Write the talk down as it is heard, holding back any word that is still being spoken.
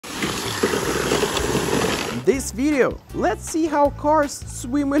this video, let's see how cars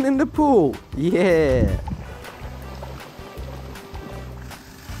swimming in the pool. Yeah.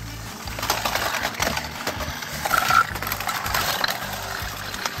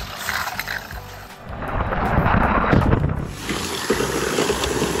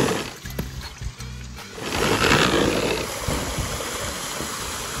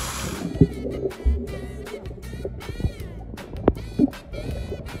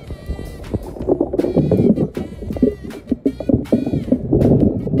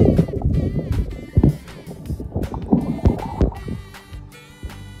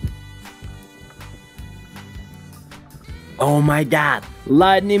 Oh my god,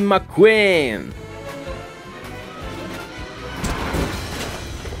 Lightning McQueen!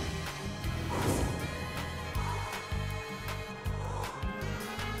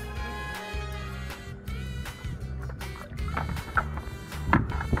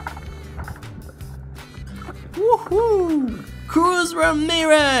 Woohoo! Cruz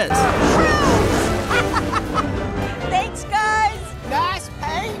Ramirez! Thanks, guys! Nice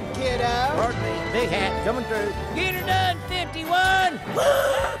paint, kiddo. Pardon me, big hat coming through. Get her done, 51!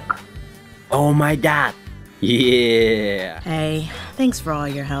 Oh my god! Yeah! Hey, thanks for all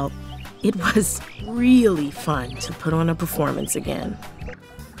your help. It was really fun to put on a performance again.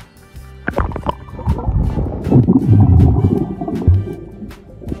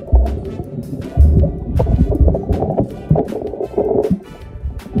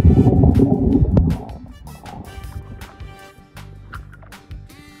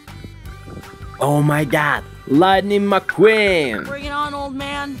 Oh my god, Lightning McQueen! Bring it on, old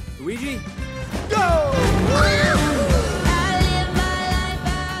man. Luigi?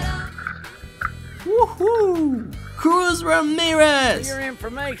 Woohoo! Cruz Ramirez! For your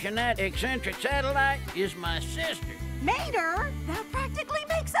information, that eccentric satellite is my sister. Mater, that practically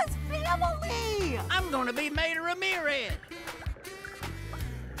makes us family. I'm gonna be Mater Ramirez.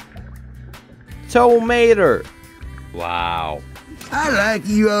 Tomater. Wow. I like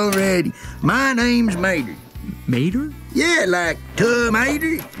you already. My name's Mater. Mater? Yeah, like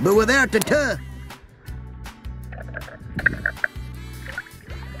tomater, but without the tuh.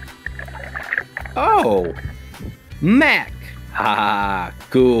 Oh! Mac! Haha,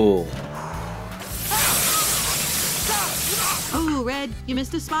 cool. Oh, Red, you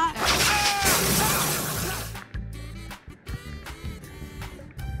missed a spot.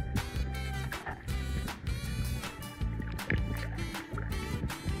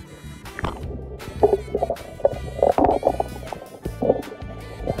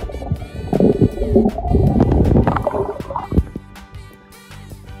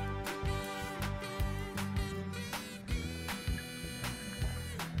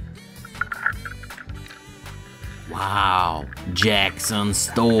 Wow, Jackson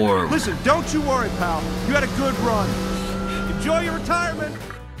Storm. Listen, don't you worry, pal. You had a good run. Enjoy your retirement.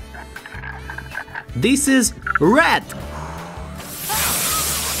 This is Red.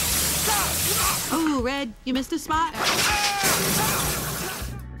 Oh, Red, you missed a spot.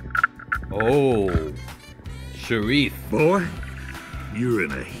 Oh, Sharif. Boy, you're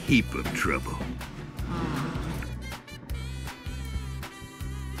in a heap of trouble.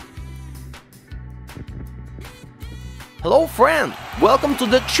 Hello friend, welcome to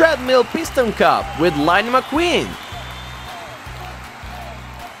the Treadmill Piston Cup with Lightning McQueen.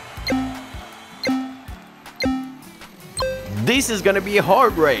 This is gonna be a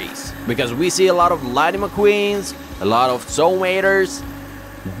hard race because we see a lot of Lightning McQueens, a lot of Soulmaters,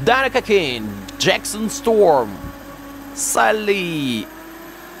 Danica King, Jackson Storm, Sally.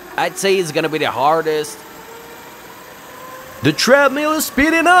 I'd say it's gonna be the hardest. The treadmill is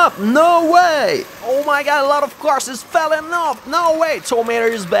speeding up! No way! Oh my god, a lot of cars is falling off! No way! Tomica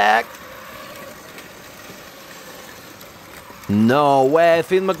is back! No way!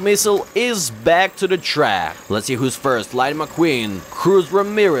 Finn McMissile is back to the track! Let's see who's first. Lightning McQueen, Cruz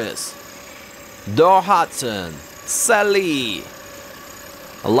Ramirez, Dor Hudson, Sally.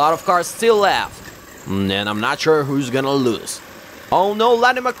 A lot of cars still left. And I'm not sure who's gonna lose. Oh no,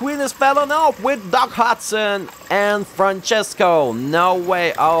 Lightning McQueen is falling off with Doc Hudson and Francesco. No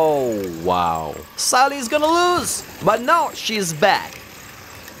way. Oh, wow. Sally's gonna lose. But no, she's back.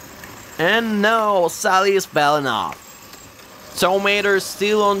 And no, Sally is falling off. Tomater's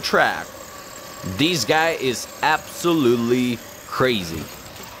still on track. This guy is absolutely crazy.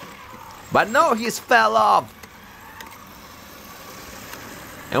 But no, he's fell off.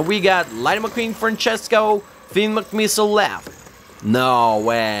 And we got Lightning McQueen, Francesco, Finn McMissile left. No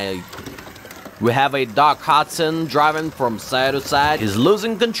way. We have a Doc Hudson driving from side to side. He's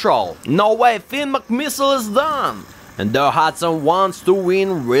losing control. No way, Finn McMissile is done. And Doc Hudson wants to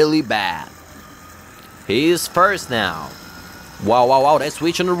win really bad. He's first now. Wow, they're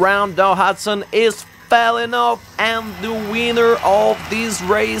switching around. Dow Hudson is falling off, and the winner of this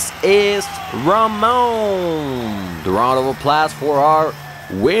race is Ramon. The round of applause for our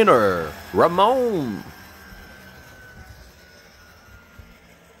winner, Ramon.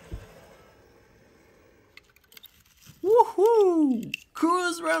 Woohoo!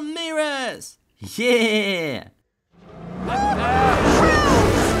 Cruz Ramirez! Yeah!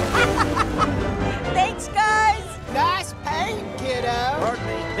 Thanks, guys. Nice paint, kiddo. Pardon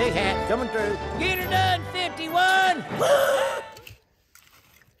me. Big hat coming through. Get her done, 51.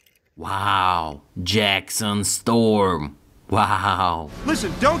 Wow! Jackson Storm! Wow!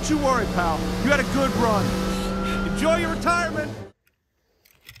 Listen, don't you worry, pal. You had a good run. Enjoy your retirement.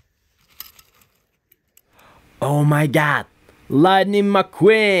 Oh my god! Lightning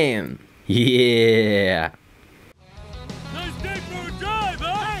McQueen! Yeah! Nice day for a drive,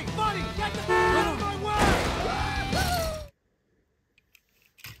 huh? Hey, buddy, get the out of my way!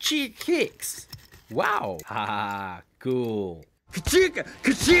 Cheek kicks! Wow! Haha, cool! Kachika,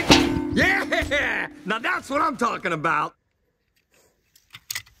 kachika. Yeah! Now that's what I'm talking about.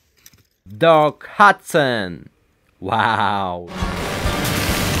 Doc Hudson. Wow.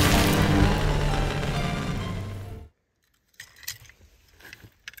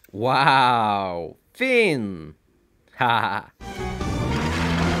 Wow. Finn. Ha.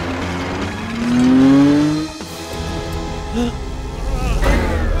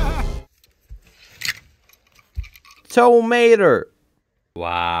 Tomater.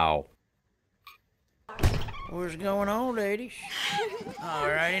 Wow. What's going on, ladies?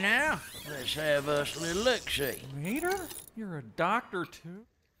 Alrighty now, let's have us a little look-see. Mater? You're a doctor, too?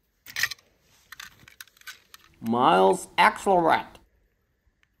 Miles Axelrod.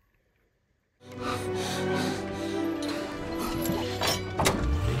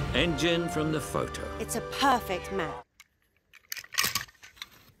 Engine from the photo. It's a perfect match.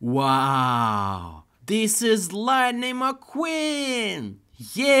 Wow! This is Lightning McQueen!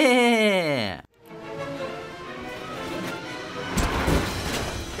 Yeah!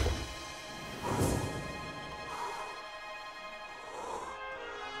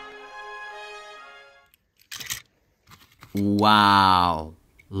 Wow!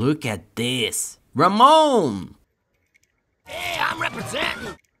 Look at this! Ramon! Hey, I'm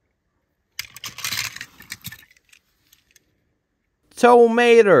representing.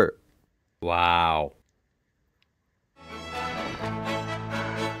 Tomater. Wow.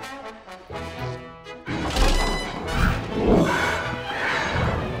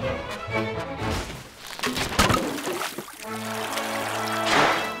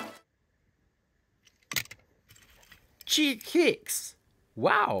 Cheek kicks.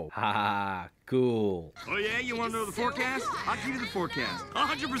 Wow. Ha, cool. Oh yeah, you want to know the forecast? I'll give you the forecast.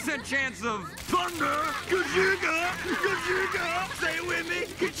 100% chance of thunder. Kachika, kachika. Say it with me.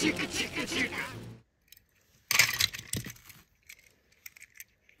 Kachika, chika, chika.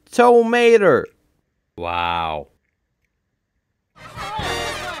 Tomater. Wow.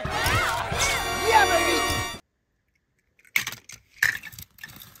 Yeah, baby.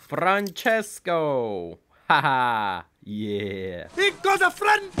 Francesco. Haha. Yeah. It goes a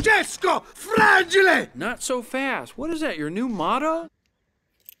Francesco! Fragile! Not so fast. What is that, your new motto?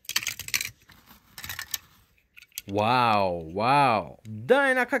 Wow, wow.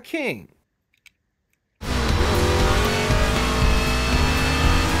 Dynaka King.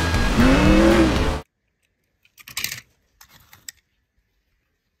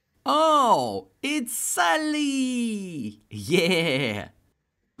 Oh, it's Sally! Yeah!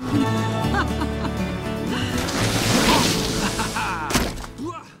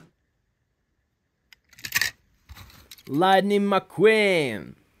 Lightning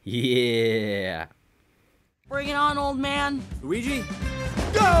McQueen. Yeah. Bring it on, old man. Luigi?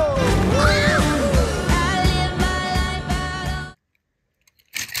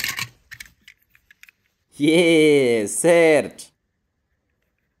 Yeah, Serge.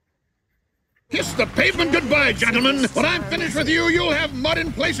 Kiss the pavement goodbye, gentlemen. When I'm finished with you, you'll have mud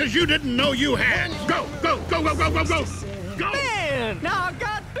in places you didn't know you had. Go, go, go, go, go, go, go. Go! Man, now I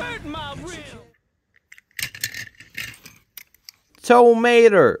got dirt in my wheel.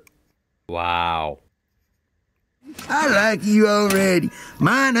 Tomater. Wow. I like you already.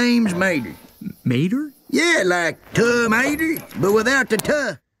 My name's Mater. Mater? Yeah, like tomater, but without the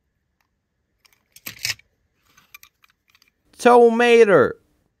tuh. Tomater.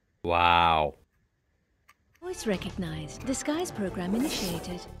 Wow. Voice recognized. Disguise program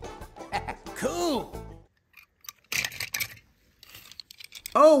initiated. Cool.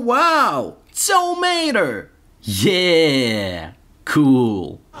 Oh wow! Tomater! Yeah!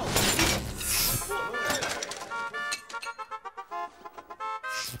 Cool!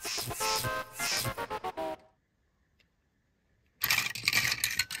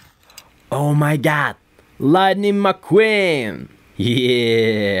 my god! Lightning McQueen!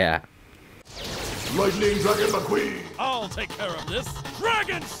 Yeah! Lightning Dragon McQueen! I'll take care of this.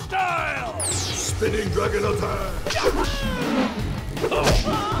 Dragon style! Spinning Dragon attack!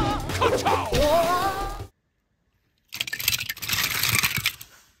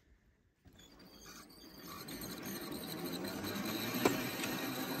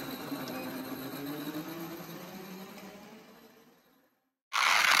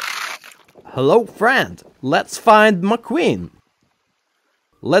 Hello, friend. Let's find McQueen.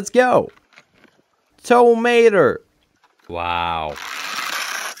 Let's go. Tomater. Wow.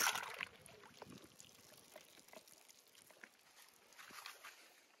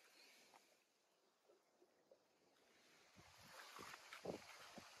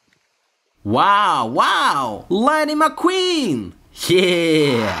 Wow, wow! Lightning McQueen!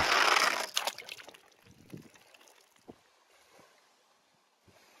 Yeah!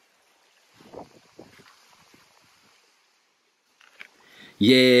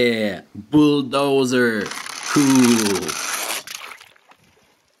 Yeah! Bulldozer! Cool!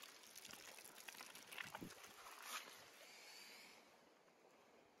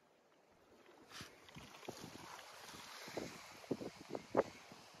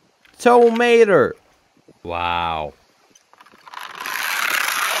 Tomater. Wow.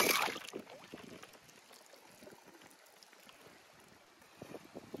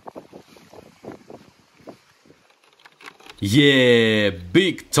 Yeah,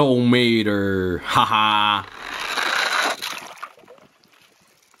 big tomater. Haha.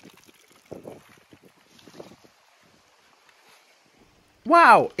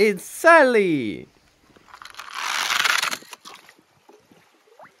 Wow, it's Sally.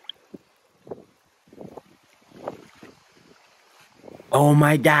 Oh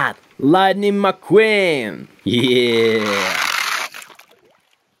my god, Lightning McQueen! Yeah!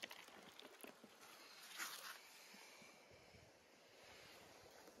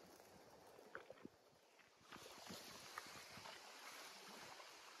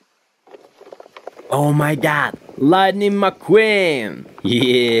 Oh my god, Lightning McQueen!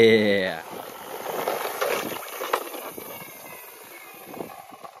 Yeah!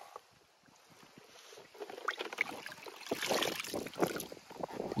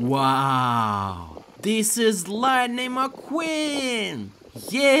 Wow! This is Lightning McQueen!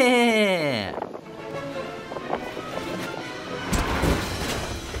 Yeah!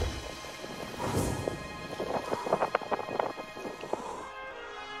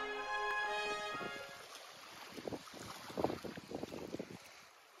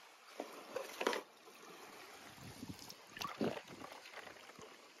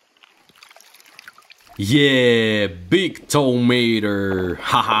 Yeah, big tomater.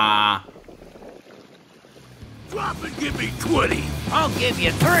 Haha. Drop and give me 20. I'll give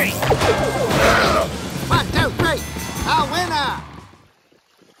you 3. 1, 2, 3. A winner!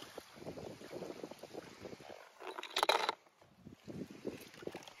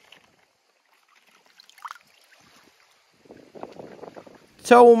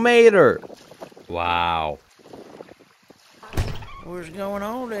 Tomater. Wow. What's going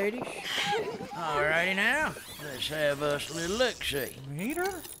on, ladies? Alrighty now, let's have us a little look-see.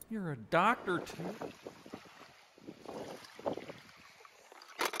 Peter? You're a doctor, too?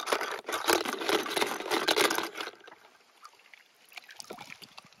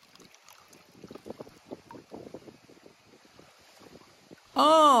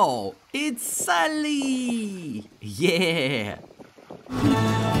 Oh, it's Sally! Yeah!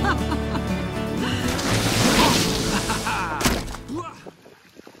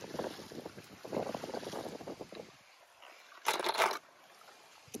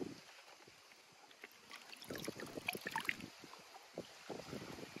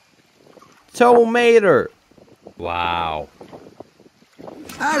 Tomater. Wow.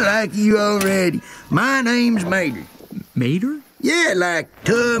 I like you already. My name's Mater. Mater? Yeah, like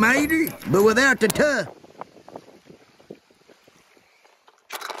tomater, but without the tuh.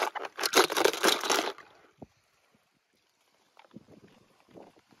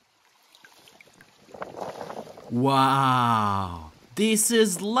 Wow! This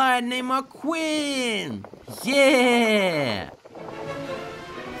is Lightning McQueen! Yeah!